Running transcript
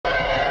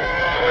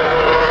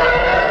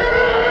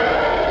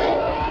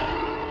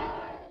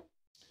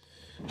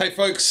Hey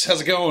folks,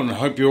 how's it going?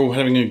 Hope you're all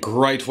having a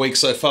great week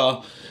so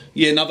far.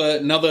 Yeah,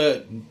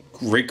 another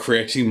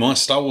recreating my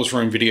Star Wars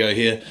room video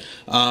here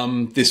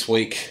this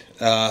week.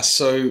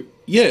 So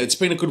yeah, it's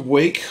been a good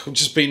week. I've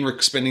just been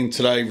spending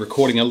today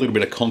recording a little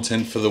bit of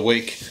content for the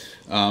week.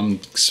 Some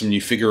new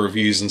figure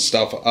reviews and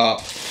stuff up.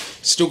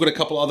 Still got a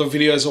couple other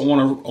videos I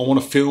want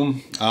to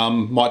film.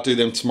 Might do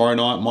them tomorrow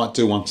night. Might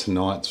do one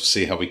tonight. We'll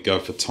see how we go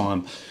for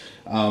time.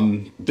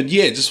 But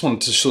yeah, just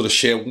wanted to sort of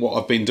share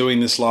what I've been doing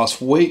this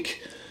last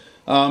week.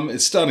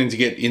 It's starting to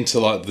get into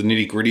like the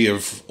nitty-gritty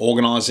of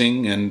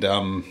organising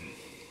and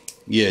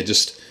yeah,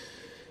 just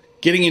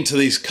getting into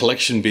these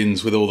collection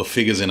bins with all the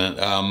figures in it.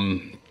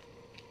 And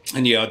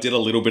yeah, I did a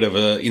little bit of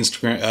a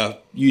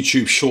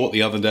YouTube short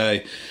the other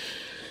day.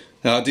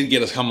 I did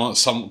get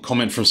some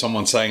comment from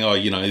someone saying, "Oh,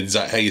 you know, is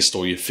that how you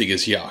store your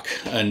figures? Yuck!"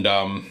 And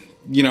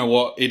you know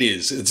what? It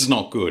is. It's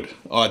not good.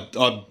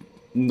 I'm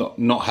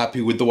not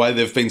happy with the way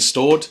they've been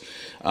stored.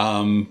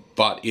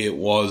 But it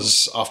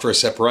was, after a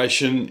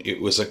separation, it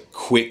was a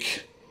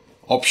quick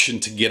option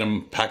to get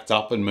them packed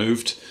up and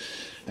moved.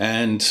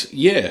 And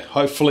yeah,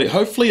 hopefully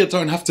I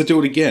don't have to do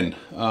it again.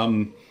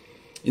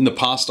 In the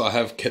past, I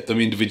have kept them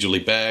individually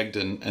bagged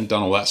and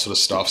done all that sort of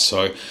stuff.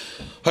 So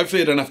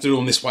hopefully I don't have to do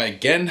them this way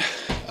again.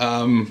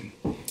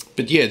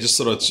 But yeah, just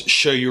sort of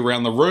show you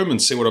around the room and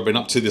see what I've been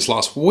up to this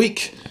last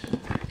week.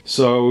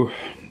 So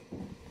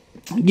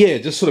yeah,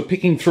 just sort of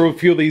picking through a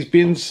few of these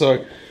bins.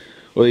 So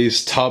all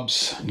these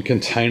tubs and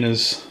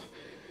containers.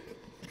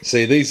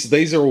 See,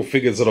 these are all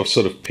figures that I've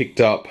sort of picked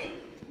up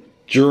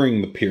during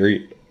the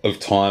period of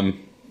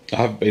time I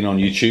have been on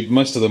YouTube.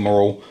 Most of them are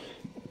all,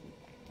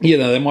 you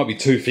know, there might be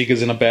 2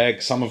 figures in a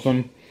bag, some of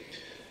them.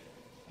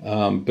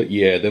 But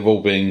yeah, they've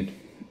all been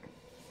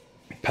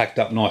packed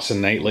up nice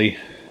and neatly.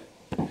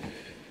 And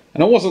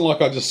it wasn't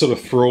like I just sort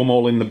of threw them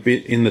all in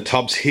the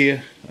tubs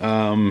here.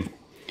 But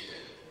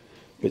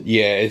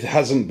yeah,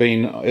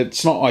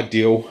 it's not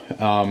ideal.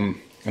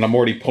 And I'm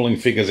already pulling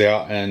figures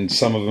out, and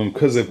some of them,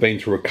 because they've been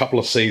through a couple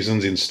of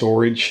seasons in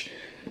storage,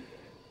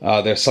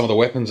 some of the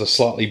weapons are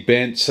slightly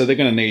bent, so they're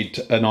going to need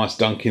a nice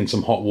dunk in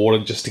some hot water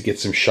just to get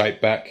some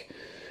shape back.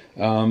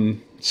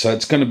 So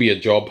it's going to be a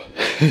job.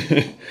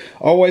 I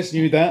always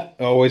knew that.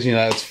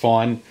 It's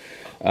fine.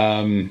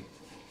 You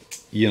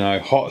know,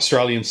 hot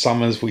Australian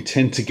summers, we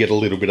tend to get a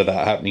little bit of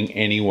that happening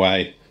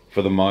anyway,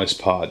 for the most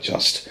part,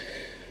 just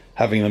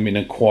having them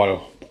in quite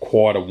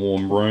a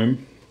warm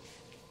room.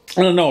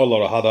 And I know a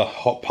lot of other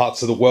hot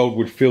parts of the world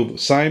would feel the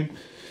same.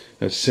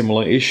 There's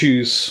similar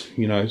issues,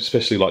 you know,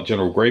 especially like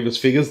General Grievous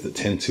figures that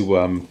tend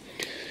to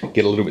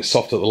get a little bit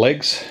soft at the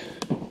legs.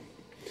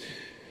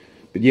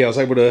 But yeah, I was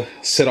able to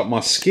set up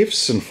my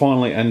skiffs and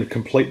finally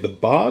complete the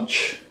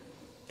barge.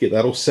 Get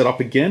that all set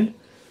up again.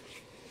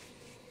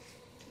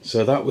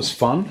 So that was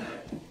fun.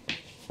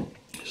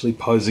 Actually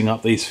posing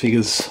up these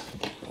figures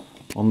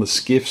on the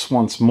skiffs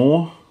once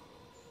more.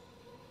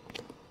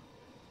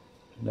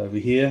 And over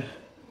here,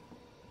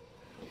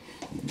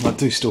 I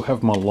do still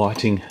have my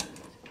lighting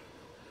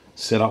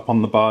set up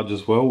on the barge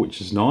as well,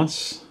 which is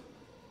nice.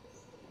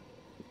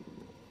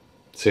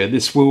 So yeah,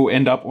 this will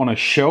end up on a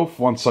shelf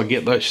once I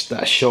get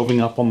that shelving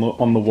up on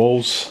the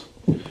walls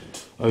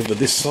over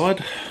this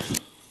side.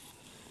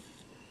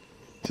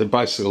 So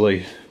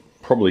basically,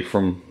 probably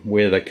from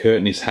where the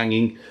curtain is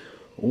hanging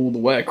all the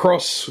way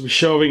across with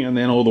shelving, and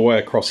then all the way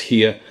across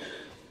here.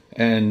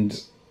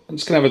 And I'm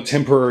just going to have a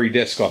temporary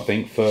desk, I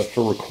think, for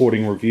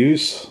recording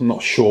reviews. I'm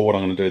not sure what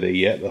I'm going to do there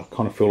yet. I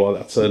kind of feel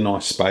like that's a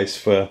nice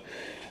space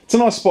it's a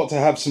nice spot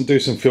to do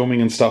some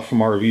filming and stuff for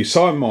my review.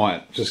 So I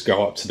might just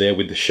go up to there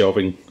with the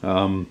shelving.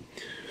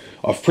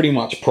 I've pretty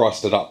much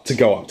priced it up to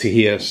go up to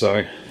here,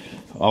 so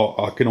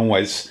I can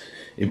always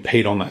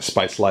impede on that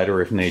space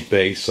later if need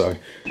be. So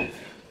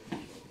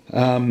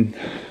I'm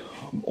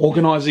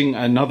organising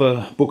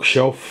another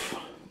bookshelf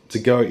to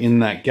go in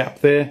that gap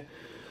there.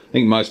 I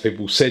think most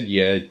people said,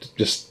 yeah,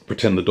 just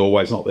pretend the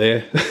doorway's not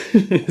there.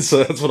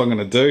 So that's what I'm going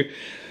to do.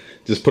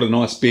 Just put a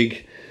nice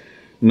big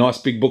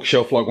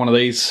bookshelf like one of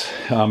these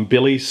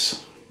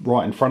billies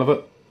right in front of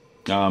it.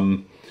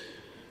 And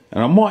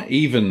I might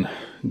even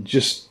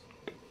just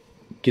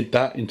get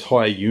that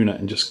entire unit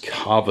and just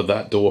carve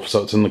that door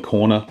so it's in the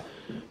corner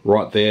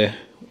right there.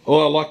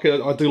 Oh,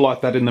 I do like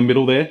that in the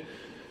middle there.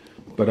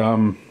 But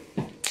I'm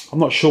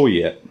not sure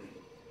yet.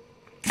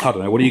 I don't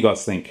know. What do you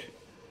guys think?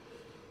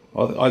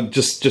 I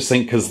just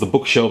think because the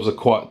bookshelves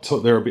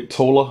are they're a bit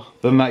taller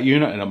than that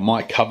unit, and it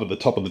might cover the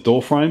top of the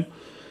door frame.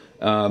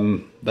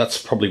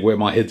 That's probably where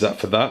my head's at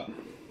for that.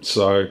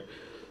 So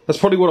that's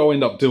probably what I'll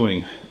end up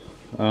doing.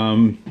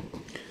 But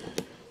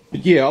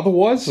yeah,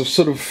 otherwise I've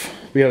sort of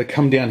be able to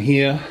come down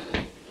here.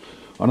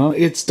 I know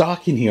it's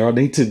dark in here. I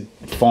need to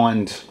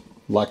find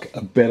like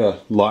a better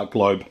light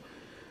globe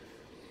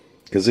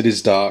because it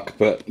is dark.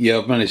 But yeah,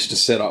 I've managed to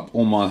set up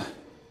all my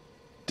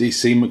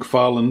DC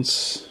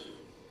McFarlanes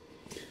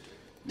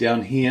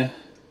down here,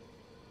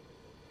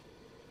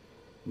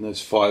 and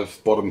those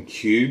 5 bottom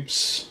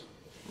cubes,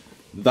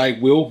 they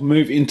will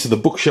move into the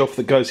bookshelf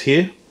that goes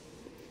here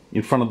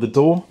in front of the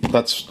door.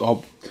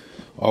 I'll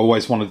I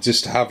always wanted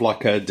just to have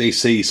like a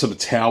DC sort of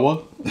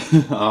tower,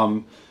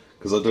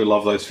 because I do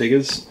love those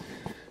figures.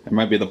 And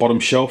maybe at the bottom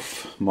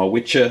shelf, my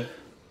Witcher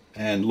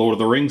and Lord of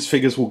the Rings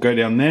figures will go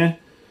down there.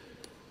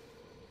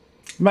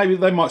 Maybe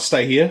they might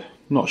stay here,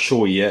 not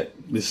sure yet.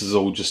 This is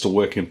all just a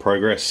work in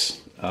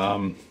progress.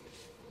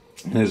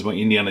 There's my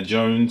Indiana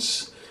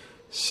Jones.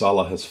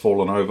 Sulla has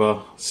fallen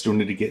over. Still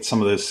need to get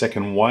some of the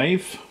second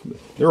wave.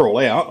 They're all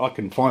out, I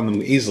can find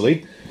them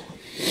easily.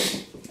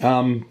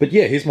 But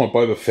yeah, here's my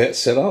Boba Fett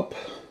setup.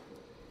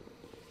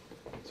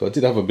 So I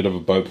did have a bit of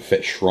a Boba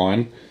Fett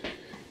shrine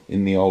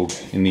in the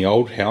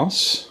old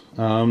house.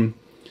 But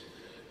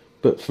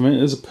for me,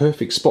 there's a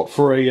perfect spot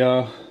for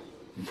a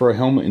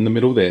helmet in the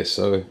middle there.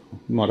 So I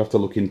might have to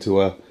look into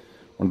one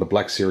of the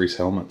Black Series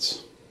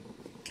helmets.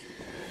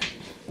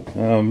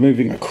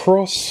 Moving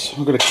across,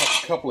 I've got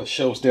a couple of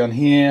shelves down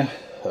here.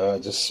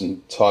 Just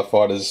some TIE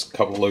Fighters, a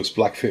couple of loose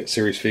Black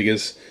Series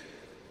figures.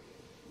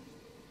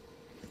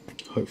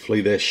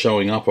 Hopefully they're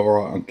showing up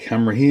alright on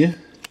camera here.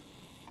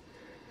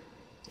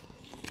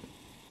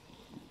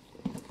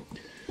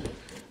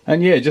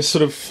 And yeah, just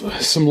sort of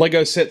some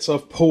Lego sets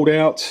I've pulled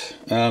out.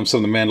 Some of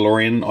the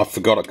Mandalorian, I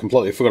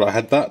completely forgot I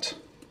had that.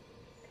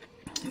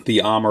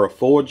 The Armor of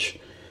Forge,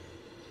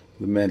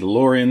 the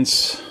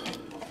Mandalorians,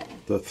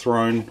 the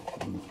throne,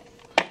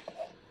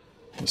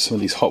 some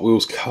of these Hot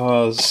Wheels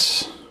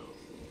cars.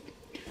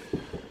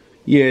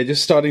 Yeah,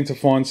 just starting to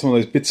find some of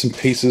those bits and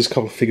pieces. A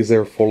couple of figures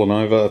there have fallen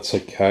over. That's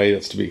okay,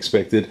 that's to be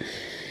expected.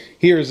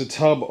 Here is a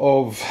tub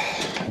of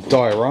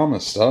diorama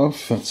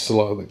stuff. That's a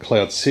lot of the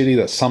Cloud City,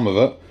 that's some of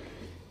it.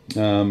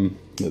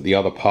 The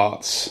other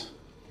parts,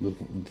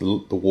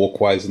 the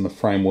walkways and the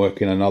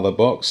framework in another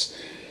box.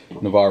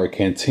 Navarro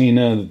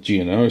Cantina, the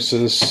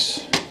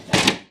Geonosis.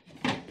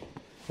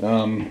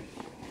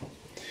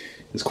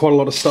 There's quite a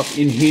lot of stuff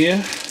in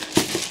here.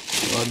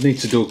 I need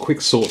to do a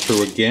quick sort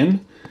through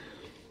again.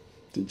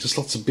 Just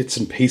lots of bits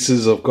and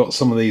pieces. I've got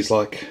some of these,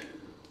 like,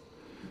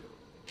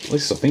 at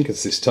least I think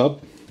it's this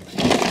tub.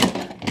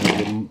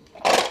 Kind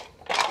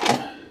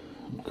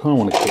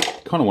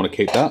of want to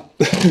keep that.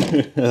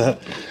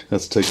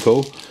 That's too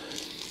cool.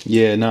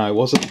 Yeah, no, it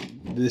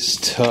wasn't this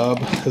tub.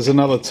 There's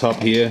another tub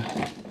here.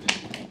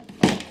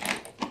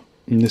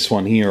 And this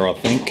one here, I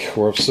think,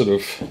 where I've sort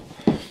of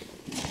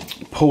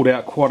pulled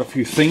out quite a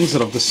few things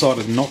that I've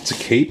decided not to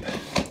keep.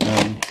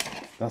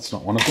 That's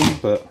not one of them,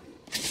 but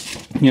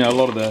you know, a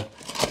lot of the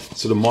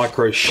sort of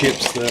micro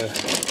ships, the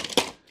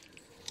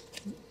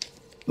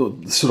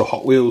sort of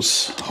Hot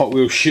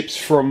Wheels ships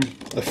from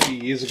a few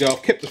years ago.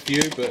 I've kept a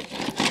few, but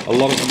a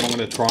lot of them I'm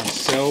going to try and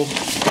sell.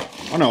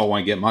 I know I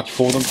won't get much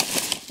for them.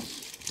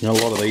 You know,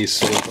 a lot of these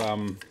sort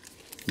of,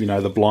 you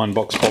know, the blind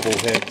box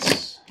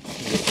bobbleheads.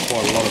 I've got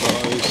quite a lot of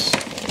those.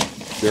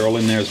 They're all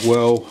in there as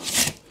well.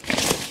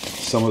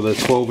 Some of the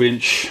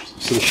 12-inch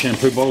sort of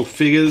shampoo bottle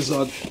figures.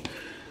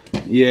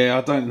 Yeah,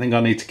 I don't think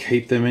I need to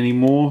keep them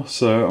anymore,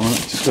 so I'm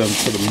just going to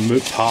sort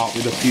of part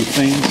with a few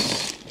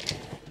things.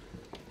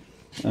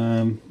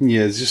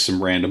 Yeah, there's just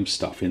some random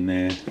stuff in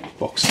there.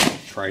 Box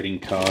trading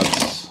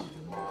cards.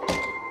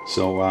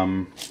 So,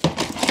 a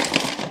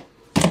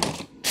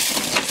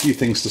few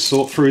things to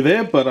sort through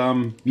there, but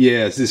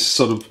yeah, this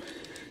sort of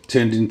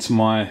turned into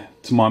my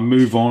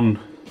move on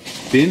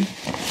bin.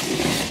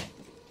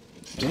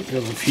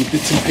 There's a few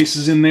bits and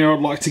pieces in there I'd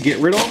like to get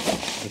rid of.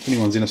 If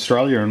anyone's in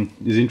Australia and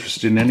is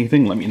interested in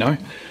anything, let me know.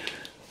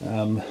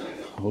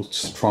 I'll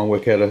just try and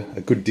work out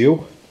a good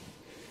deal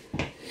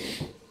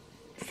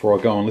before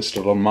I go and list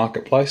it on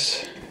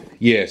Marketplace.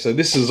 Yeah, so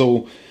this is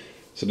all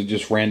sort of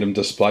just random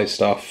display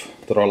stuff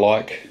that I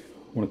like,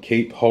 want to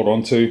keep, hold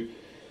on to.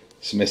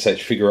 Some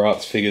SH Figure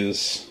Arts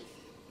figures.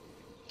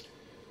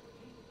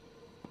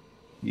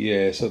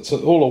 Yeah, so it's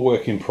all a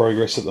work in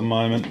progress at the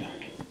moment.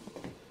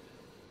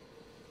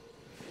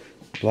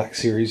 Black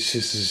Series,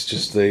 this is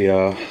just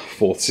the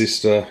Fourth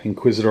Sister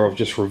Inquisitor I've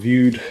just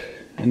reviewed.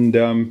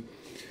 And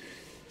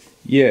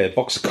yeah, a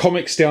box of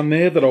comics down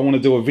there that I want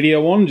to do a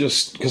video on,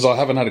 just because I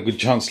haven't had a good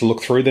chance to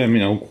look through them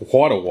in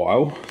quite a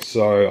while.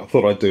 So I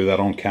thought I'd do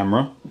that on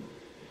camera.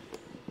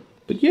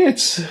 But yeah,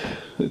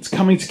 it's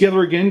coming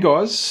together again,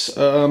 guys.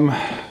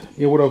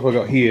 Yeah, what have I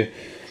got here?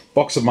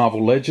 Box of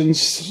Marvel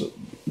Legends.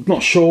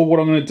 Not sure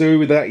what I'm going to do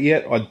with that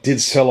yet. I did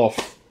sell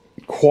off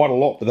quite a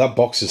lot, but that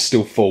box is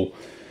still full.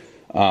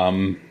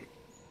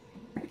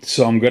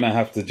 So I'm going to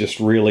have to just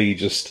really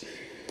just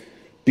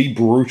be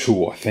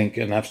brutal, I think,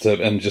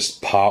 and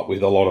just part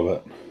with a lot of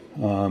it.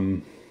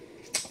 I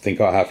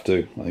think I have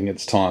to. I think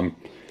it's time.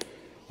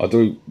 I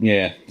do,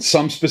 yeah.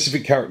 Some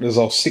specific characters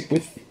I'll stick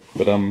with,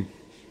 but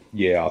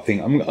yeah, I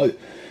think I'm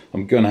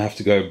going to have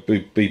to go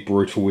be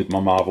brutal with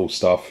my Marvel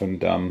stuff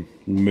and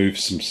move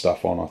some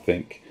stuff on. I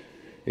think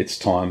it's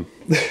time.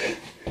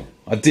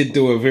 I did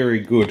do a very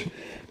good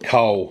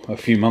cull a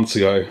few months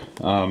ago.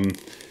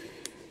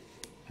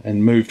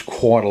 And moved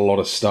quite a lot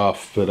of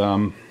stuff, but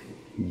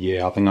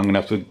yeah, I think I'm gonna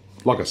have to,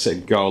 like I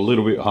said, go a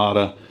little bit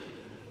harder,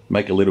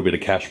 make a little bit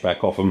of cash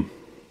back off them.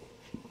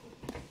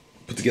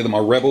 Put together my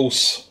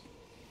Rebels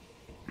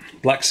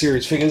Black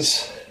Series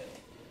figures.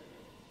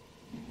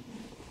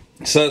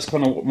 So that's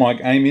kind of what my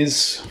aim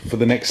is for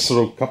the next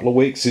sort of couple of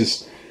weeks,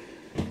 is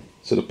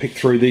sort of pick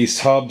through these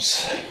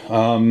tubs,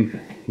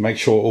 make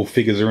sure all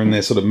figures are in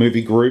their sort of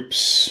movie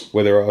groups,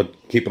 whether I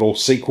keep it all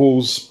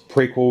sequels,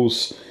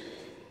 prequels,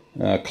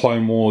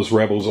 Clone Wars,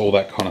 Rebels, all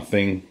that kind of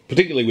thing.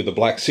 Particularly with the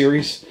Black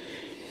Series,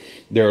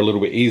 they're a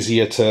little bit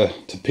easier to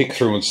pick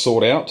through and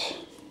sort out.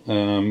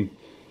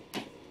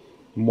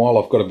 While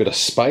I've got a bit of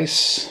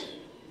space,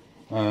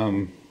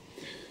 it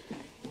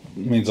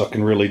means I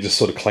can really just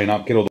sort of clean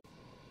up, get all the...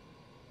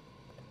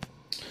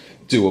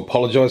 Do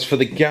apologise for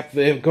the gap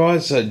there,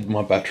 guys.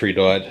 My battery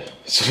died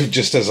sort of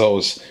just as I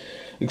was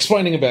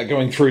explaining about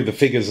going through the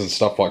figures and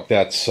stuff like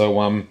that.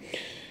 So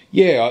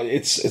yeah,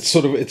 it's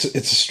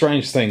a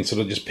strange thing, sort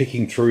of just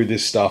picking through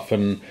this stuff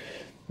and,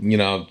 you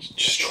know,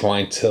 just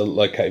trying to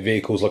locate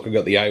vehicles. Like I've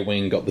got the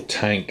A-Wing, got the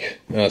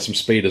tank, some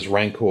speeders,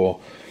 Rancor,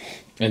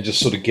 and just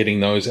sort of getting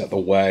those out the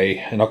way.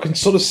 And I can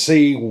sort of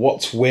see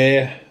what's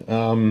where.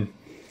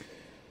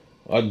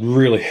 I'd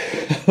really,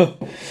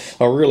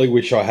 I really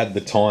wish I had the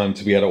time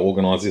to be able to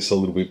organise this a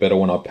little bit better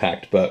when I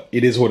packed, but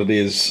it is what it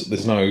is.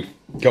 There's no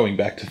going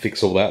back to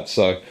fix all that.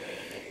 So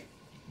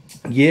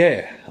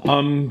yeah,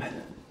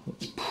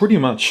 that's pretty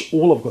much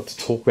all I've got to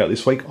talk about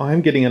this week. I am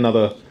getting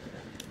another,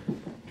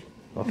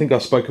 I think I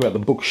spoke about the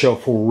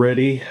bookshelf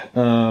already.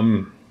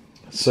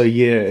 So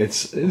yeah,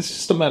 it's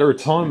just a matter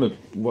of time of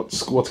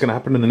what's going to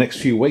happen in the next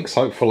few weeks,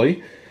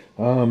 hopefully.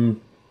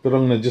 But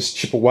I'm going to just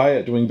chip away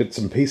at doing bits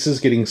and pieces,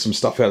 getting some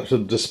stuff out to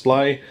the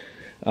display.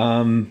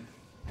 You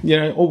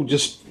know, all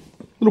just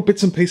little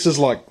bits and pieces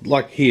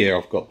like here.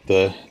 I've got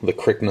the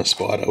Krykna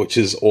spider, which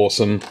is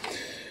awesome.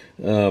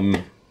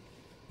 Yeah,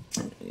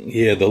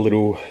 the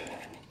little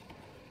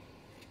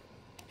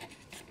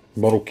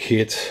model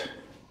kit.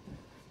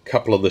 A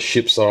couple of the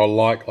ships that I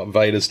like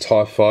Vader's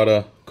TIE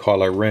Fighter,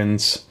 Kylo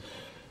Ren's,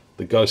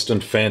 the Ghost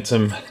and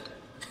Phantom.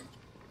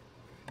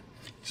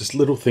 Just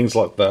little things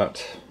like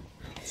that.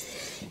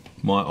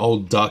 My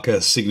old Darker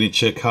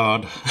signature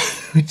card,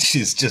 which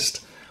is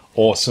just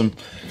awesome.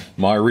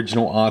 My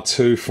original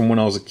R2 from when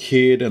I was a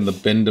kid, and the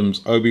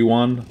Bendham's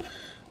Obi-Wan.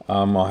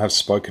 I have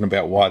spoken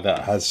about why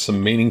that has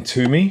some meaning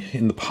to me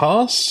in the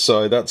past,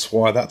 so that's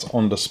why that's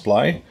on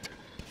display.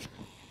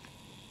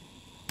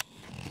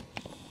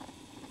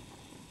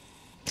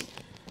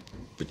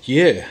 But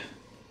yeah.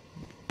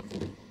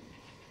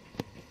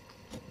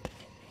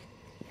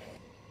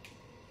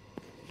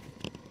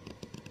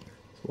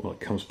 Well, it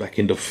comes back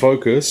into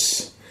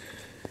focus.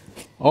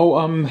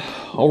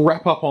 I'll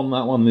wrap up on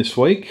that one this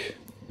week.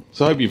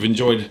 So I hope you've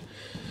enjoyed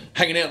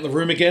hanging out in the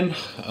room again.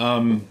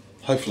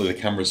 Hopefully the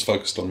camera's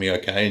focused on me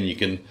okay and you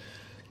can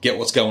get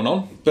what's going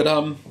on. But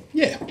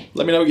yeah,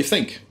 let me know what you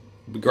think.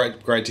 It'd be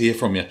great to hear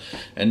from you.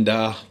 And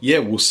yeah,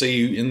 we'll see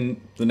you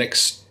in the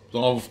next...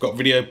 Well, I've got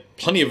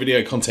plenty of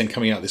video content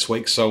coming out this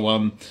week.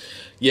 So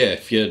yeah,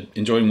 if you're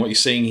enjoying what you're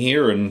seeing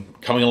here and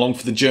coming along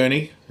for the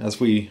journey as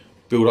we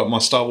build up my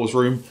Star Wars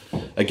room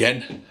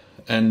again,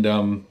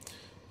 and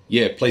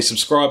yeah, please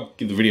subscribe,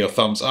 give the video a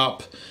thumbs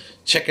up,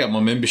 check out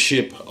my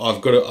membership. I've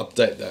got to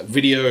update that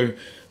video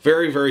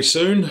very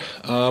soon.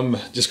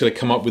 Just got to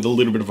come up with a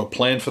little bit of a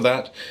plan for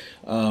that,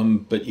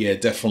 but yeah,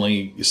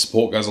 definitely your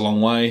support goes a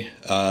long way.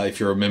 If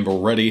you're a member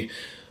already,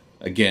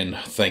 again,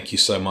 thank you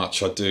so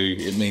much.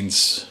 It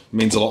means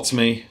a lot to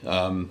me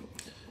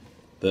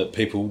that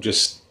people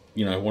just,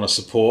 you know, want to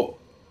support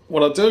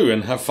what I do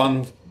and have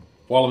fun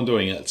while I'm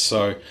doing it.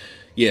 So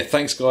yeah,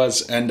 thanks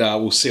guys, and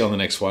we'll see you on the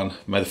next one.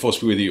 May the Force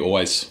be with you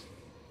always.